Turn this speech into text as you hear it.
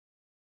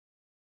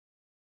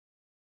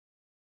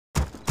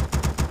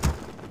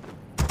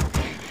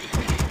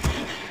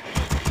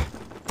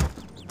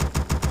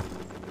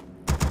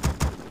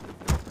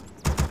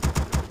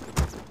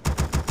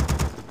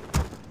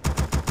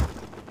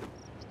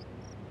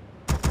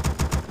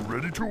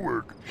Ready to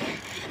work.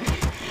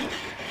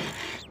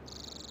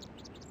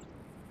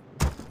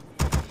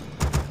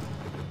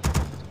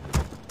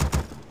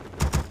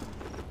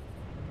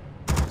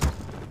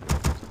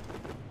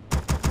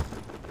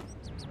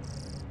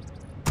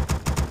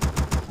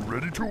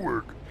 Ready to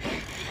work.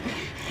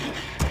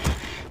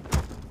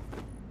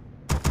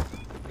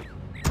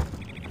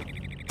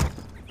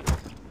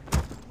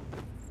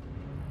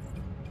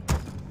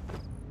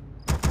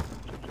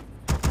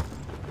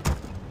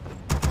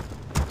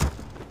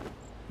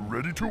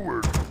 Ready to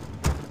work.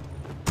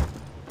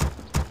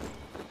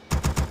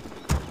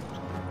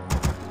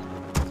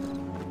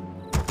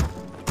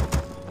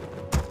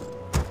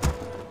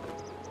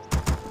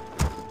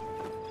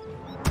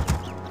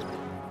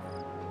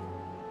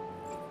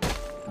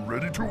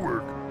 Ready to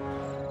work.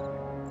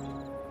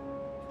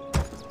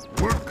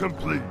 Work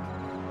complete.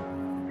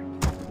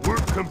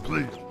 Work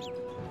complete.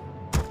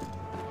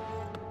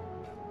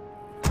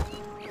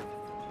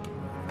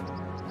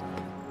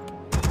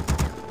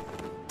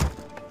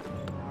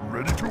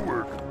 Ready to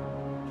work.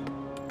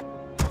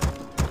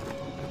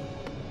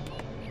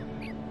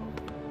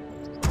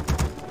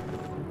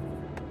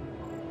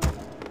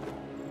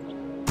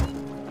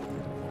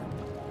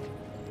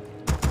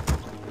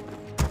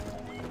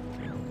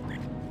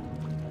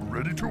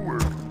 Ready to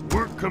work.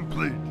 Work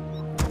complete.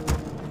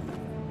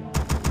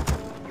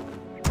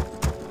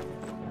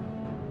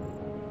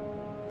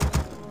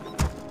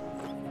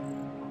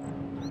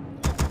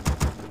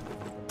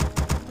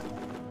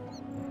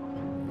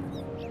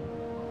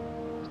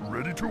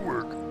 Ready to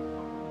work.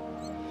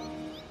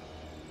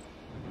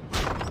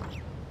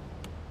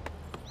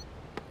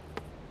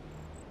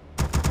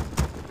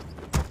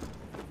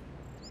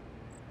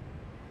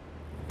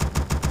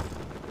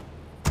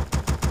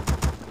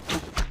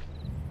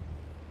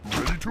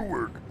 Ready to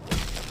work.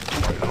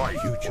 My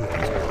future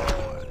is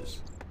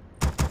yours.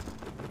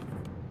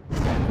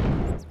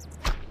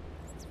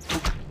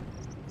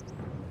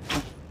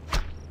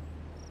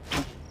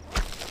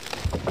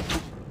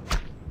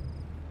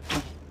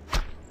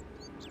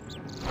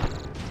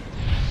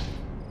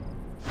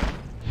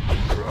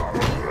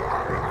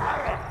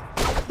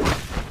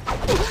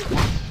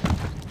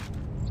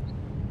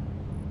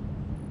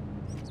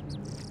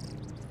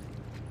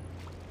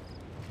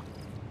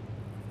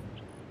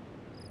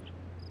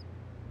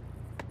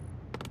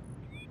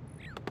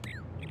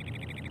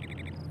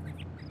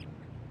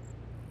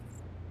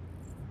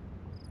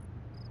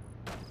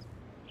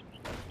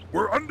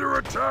 We're under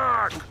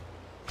attack!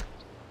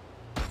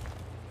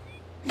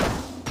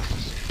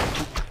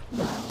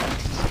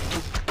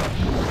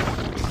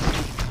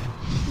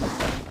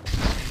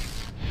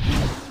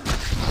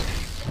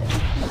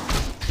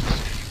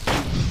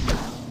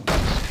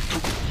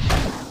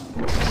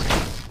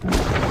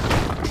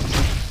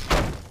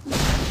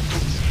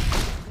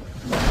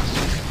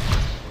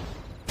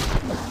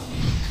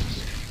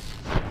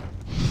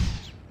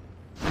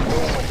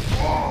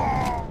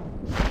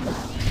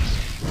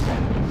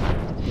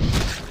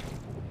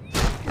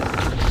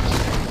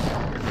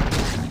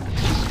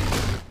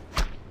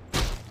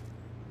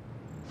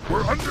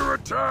 We're under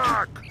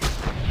attack!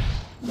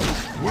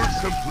 Work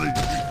complete.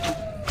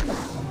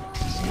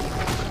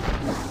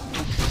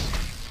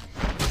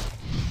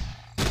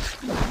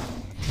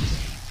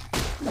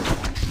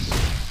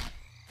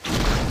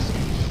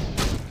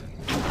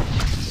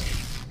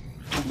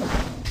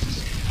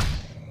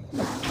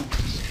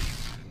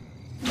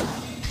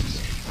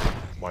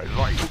 My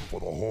life for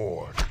the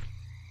Horde.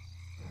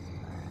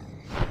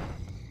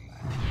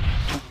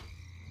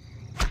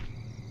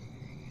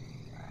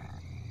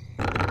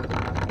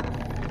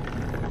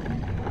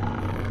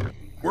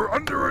 We're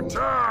under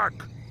attack!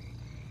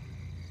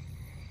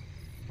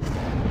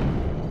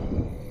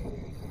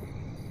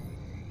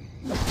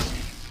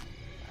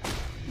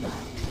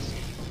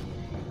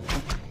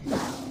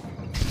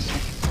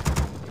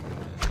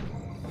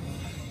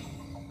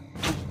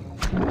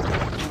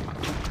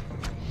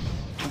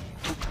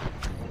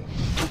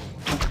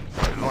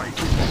 My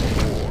life is the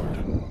Horde.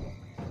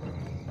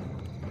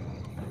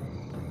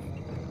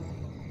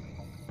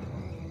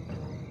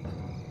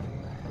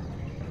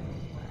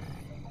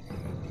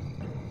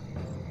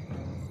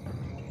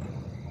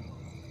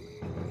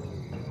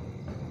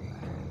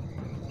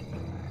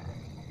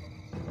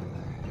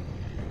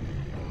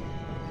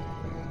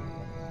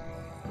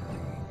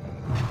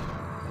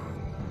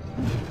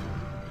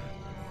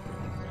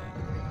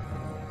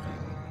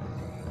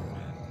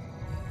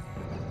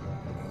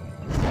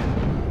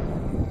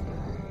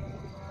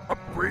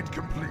 Upgrade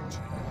complete.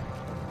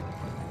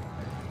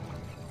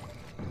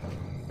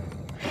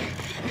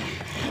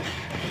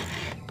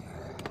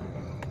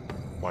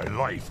 My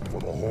life for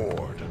the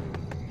Horde.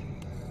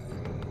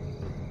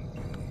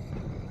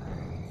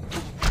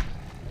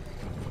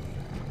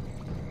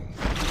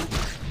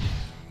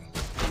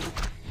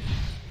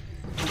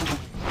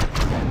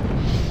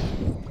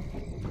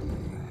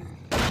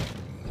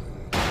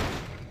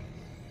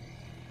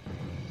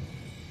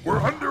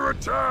 We're under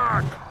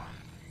attack!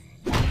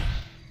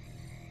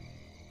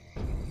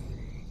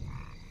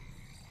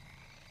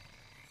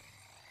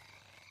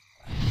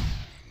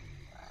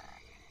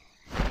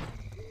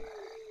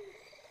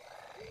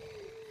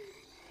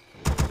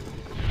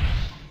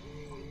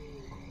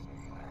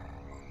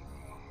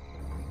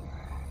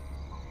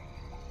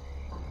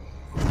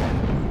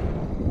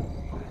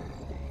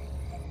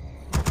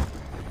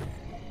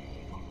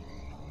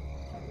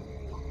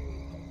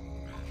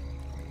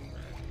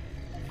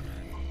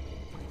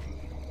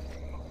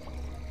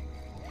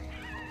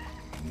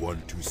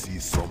 Want to see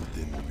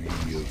something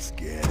real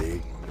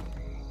scary?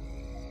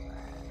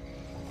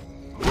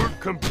 Work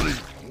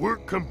complete.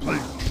 Work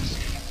complete.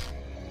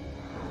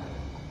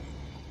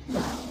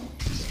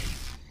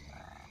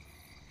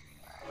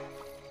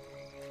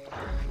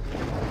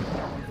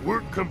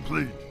 Work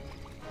complete.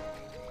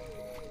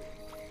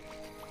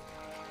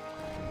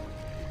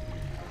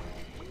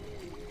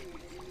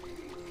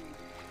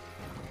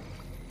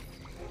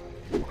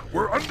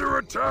 We're under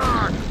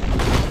attack!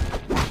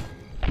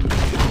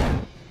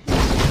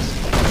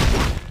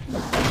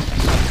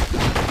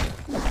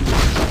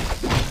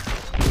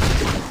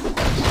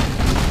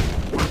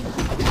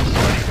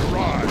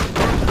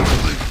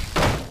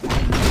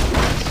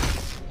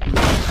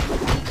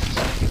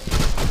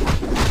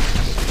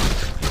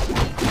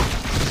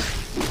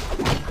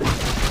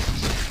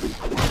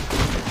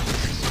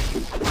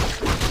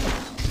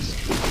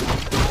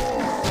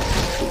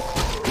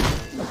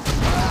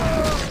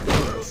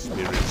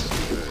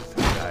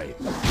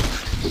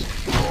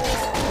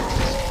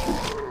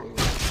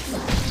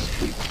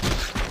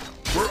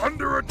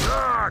 Under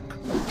attack!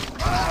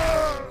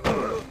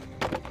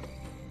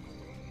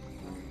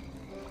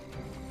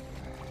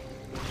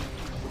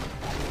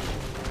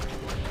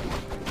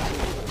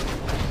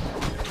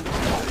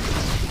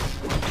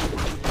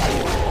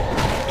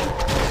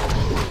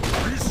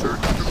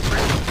 Research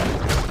complete.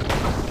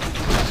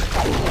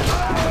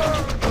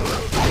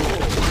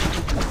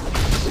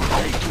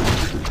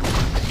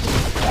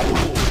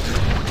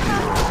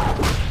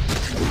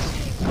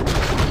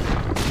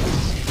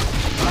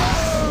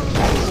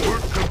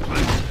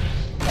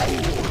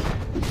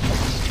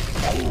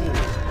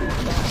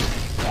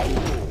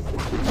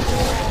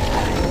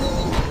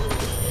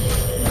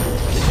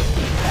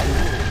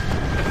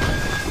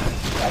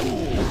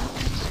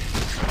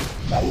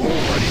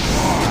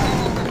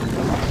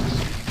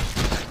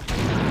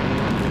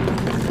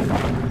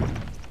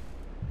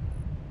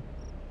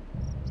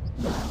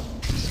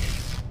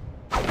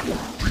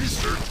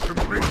 Research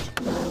complete.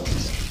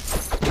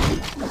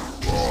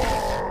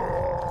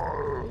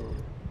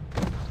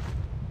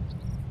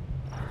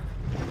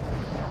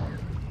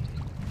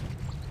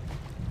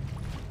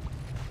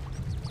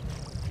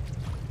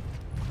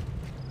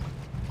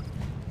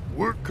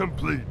 Work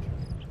complete.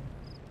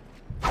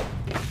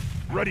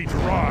 Ready to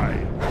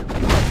ride.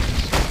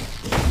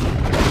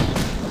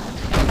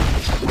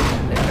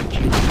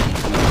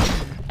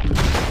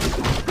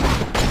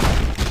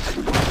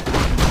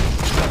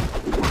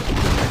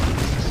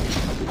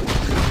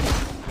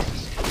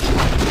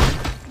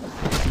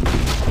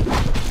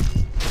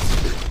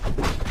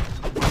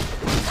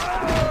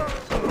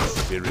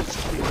 Spirits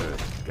of the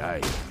earth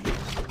guide me.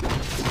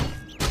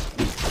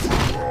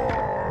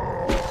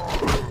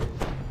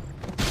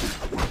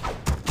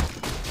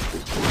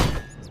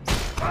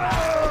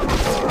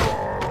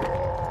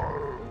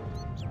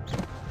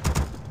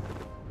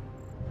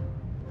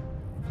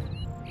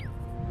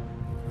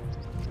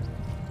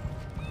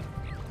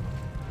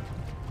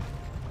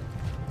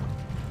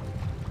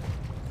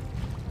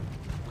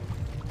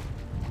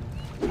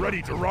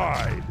 Ready to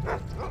ride.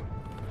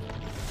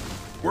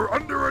 We're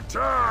under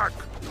attack!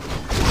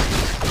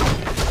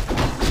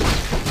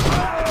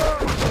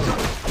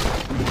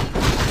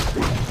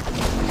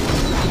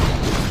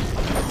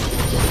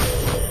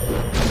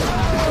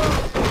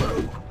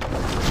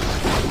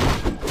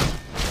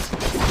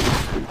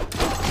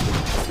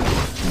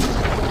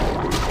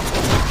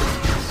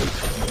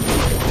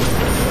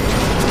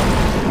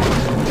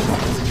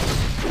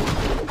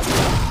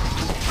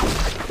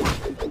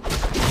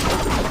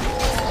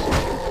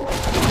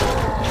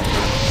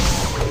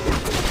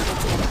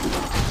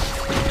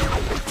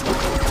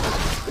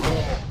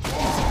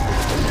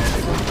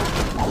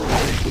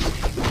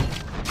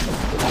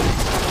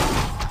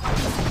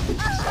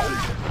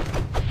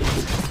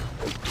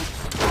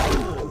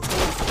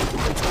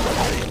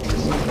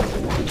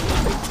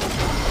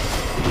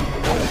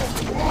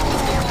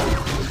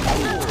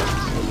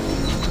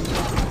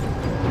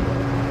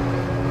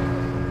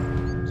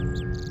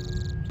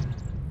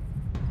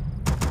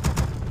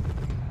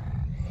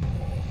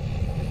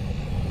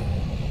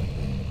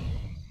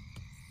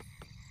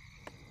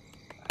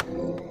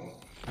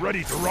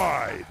 Ready to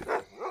ride.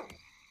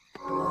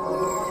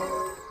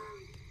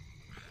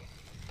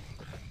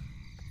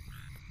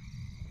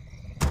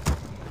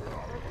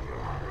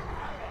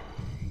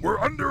 We're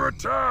under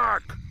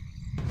attack!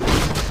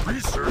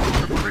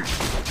 Research complete.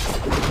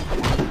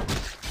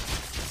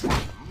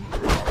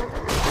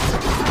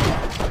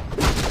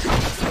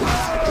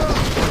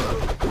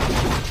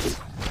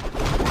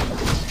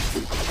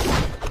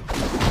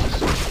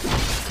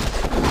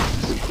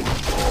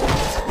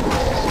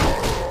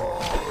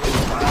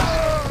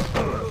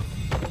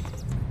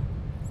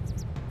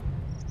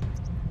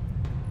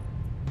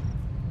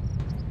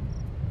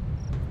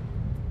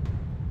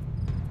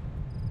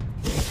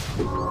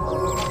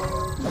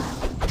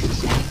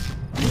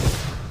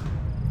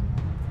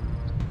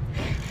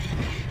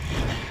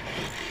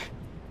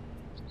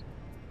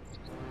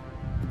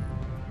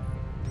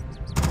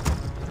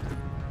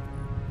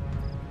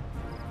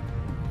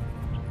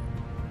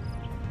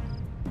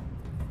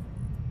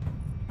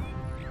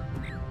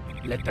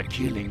 Let the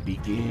killing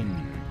begin.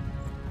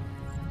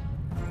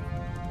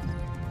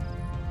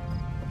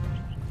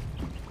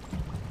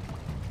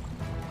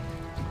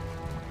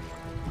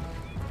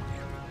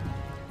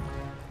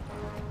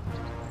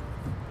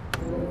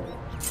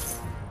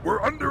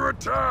 We're under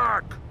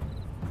attack!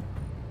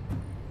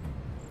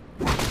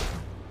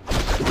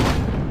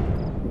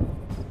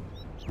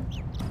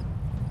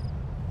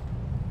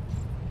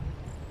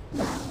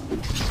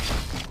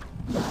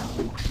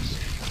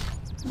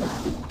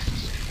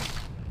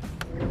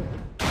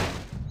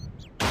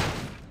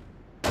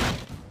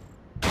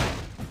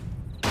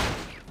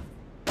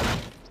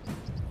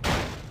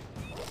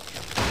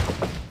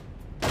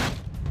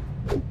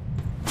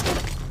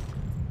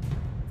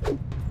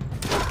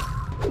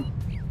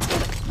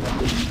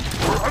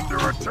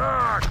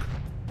 Attack!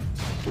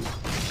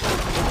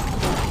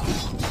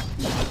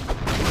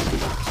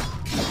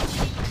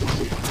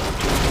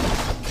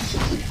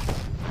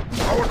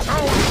 Our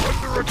town is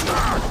under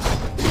attack!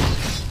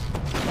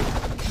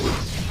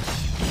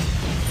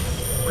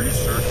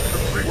 Research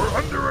complete. We're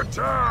under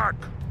attack!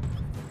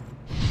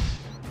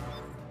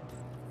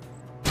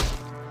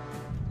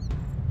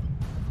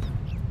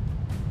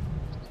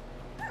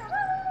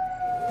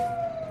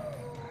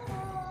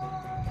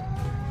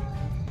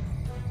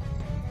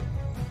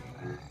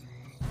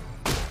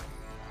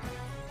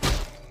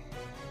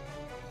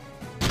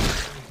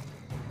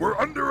 We're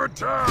under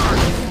attack!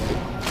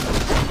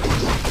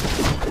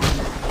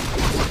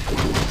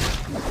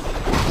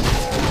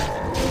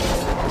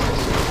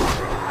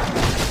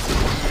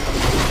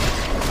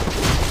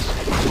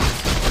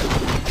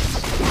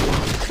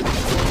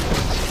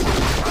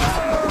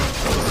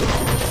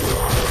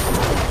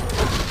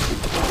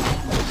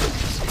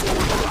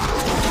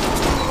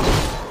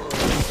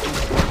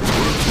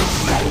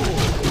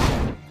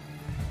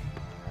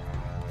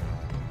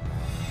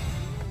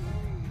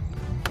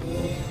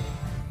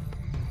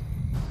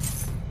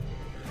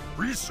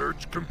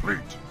 Research complete.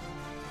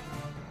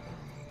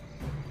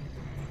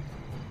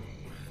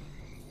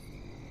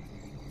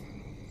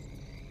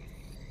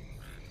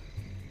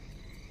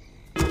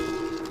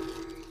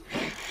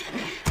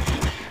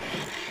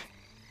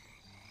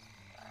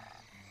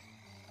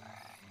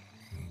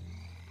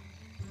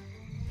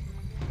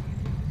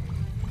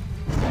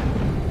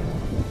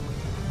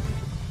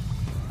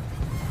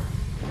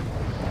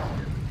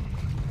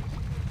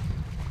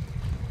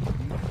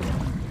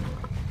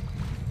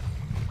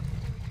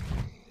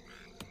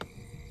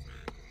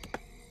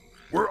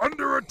 We're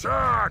under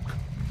attack!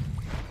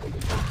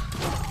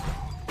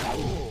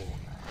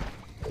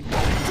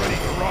 Ready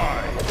to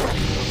ride!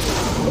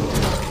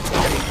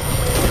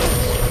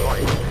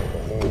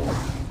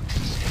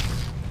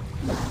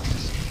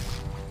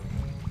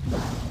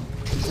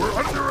 We're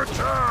under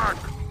attack!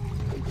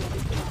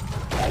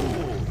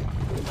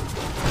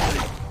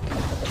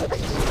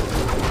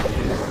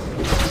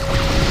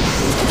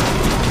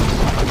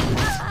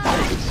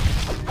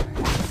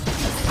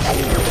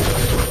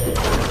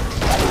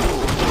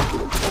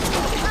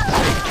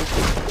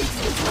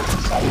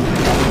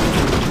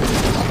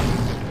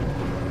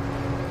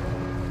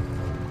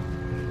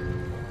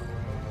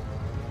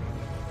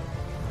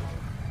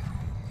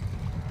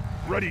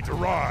 Ready to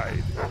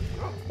ride.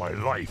 My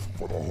life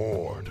for the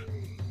Horde.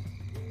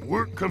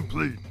 Work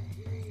complete.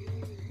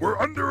 We're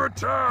under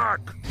attack!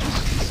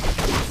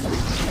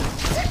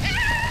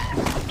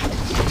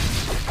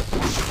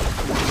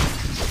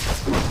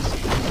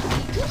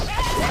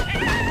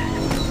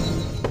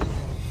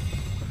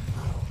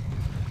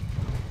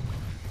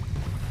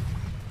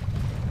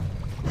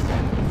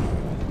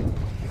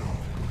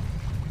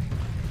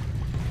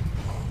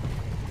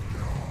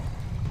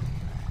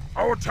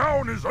 Our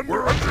town is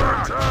under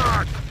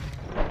attack!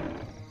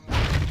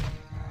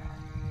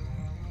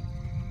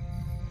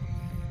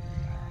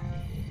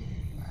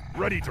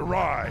 Ready to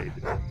ride!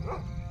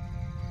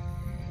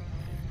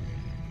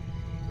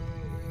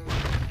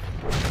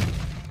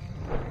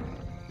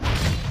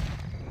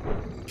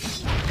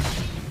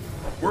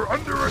 We're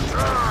under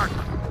attack!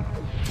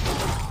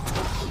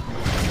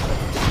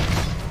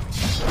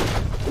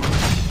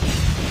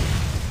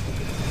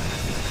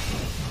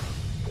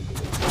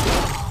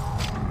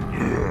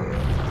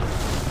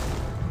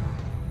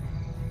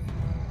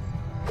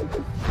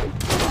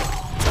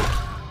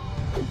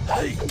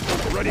 Hey,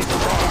 ready to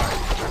ride!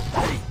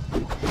 Hey.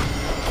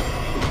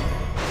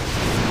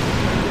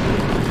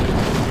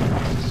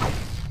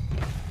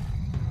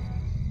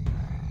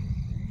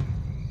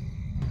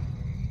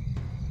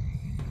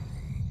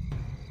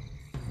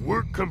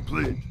 Work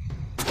complete.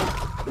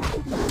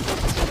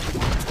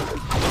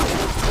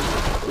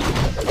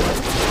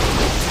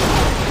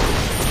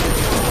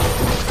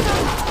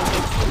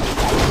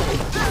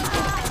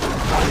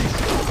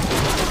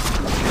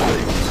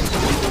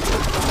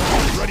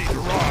 Ready to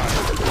ride.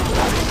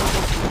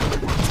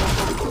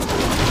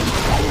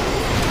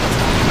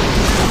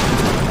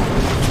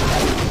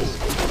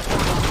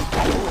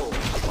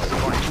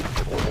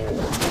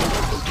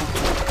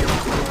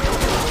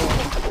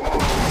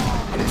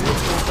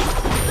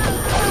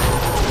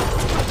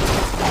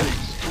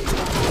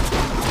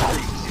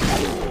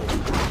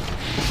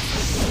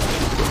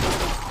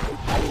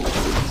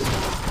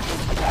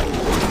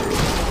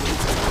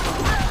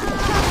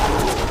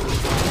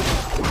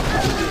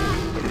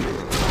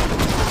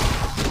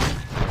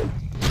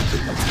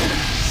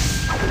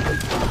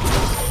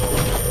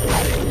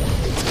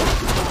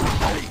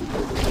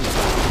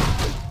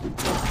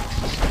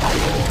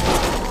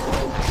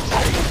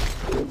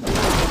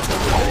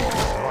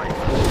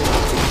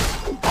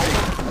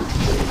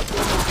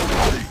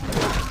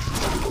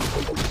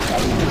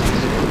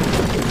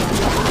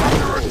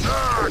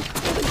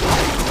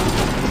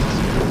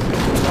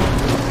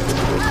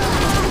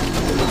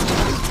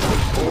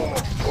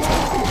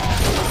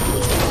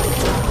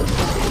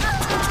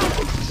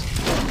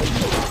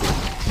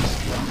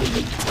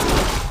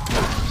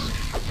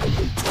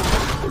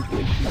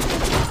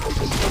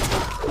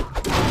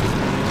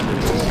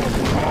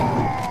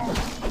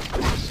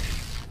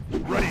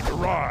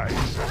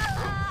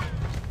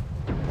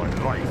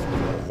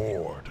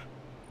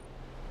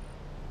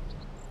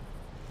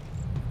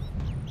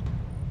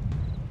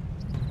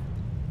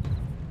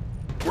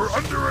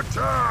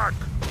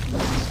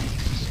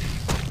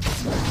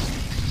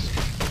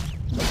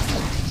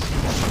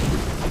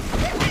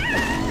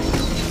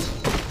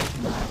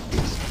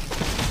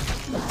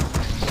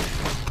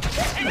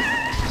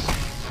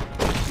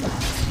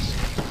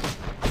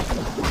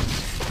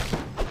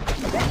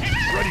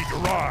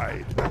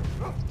 ride!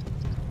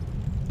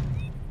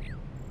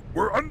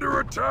 We're under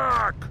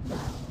attack!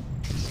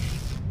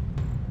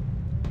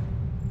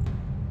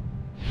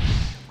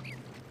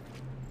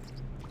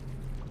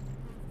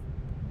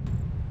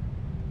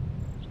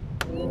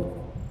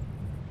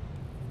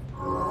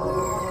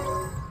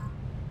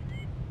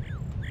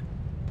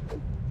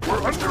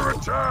 We're under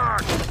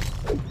attack!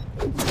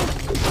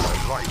 My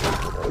life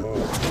for the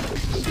Horde.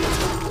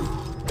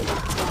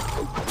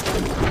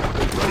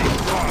 Ready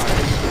to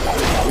ride!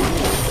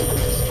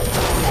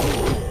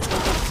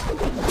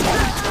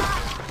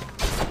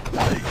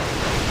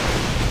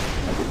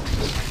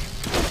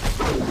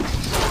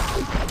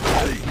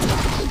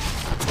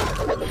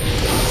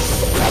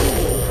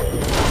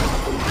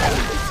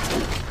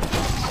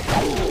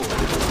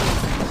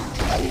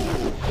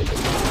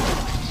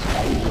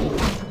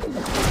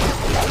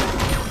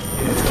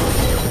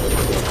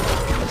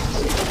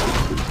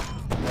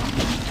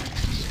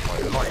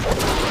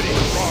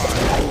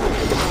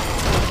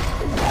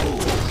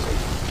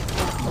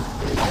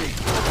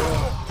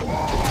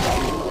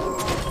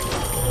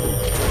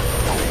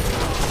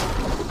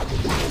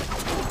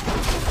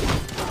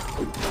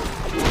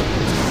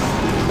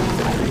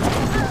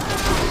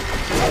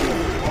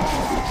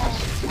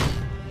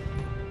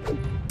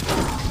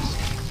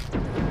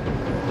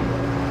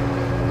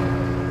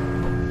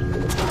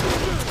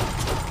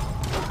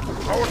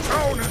 Our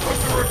town is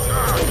under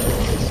attack!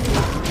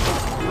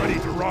 Ready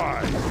to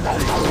ride!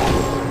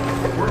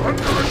 We're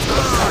under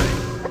attack!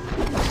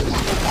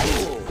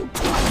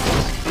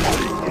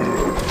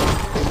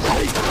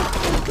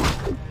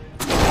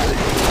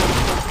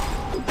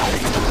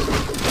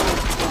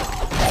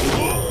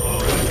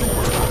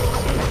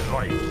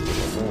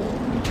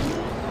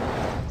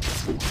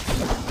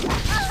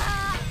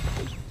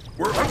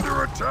 We're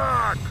under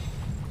attack!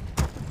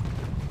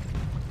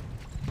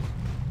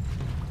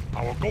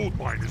 Our gold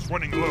mine is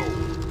running low.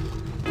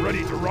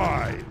 Ready to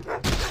ride.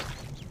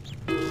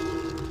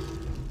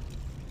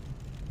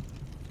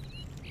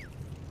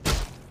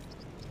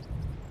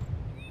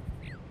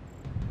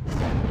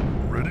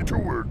 Ready to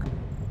work.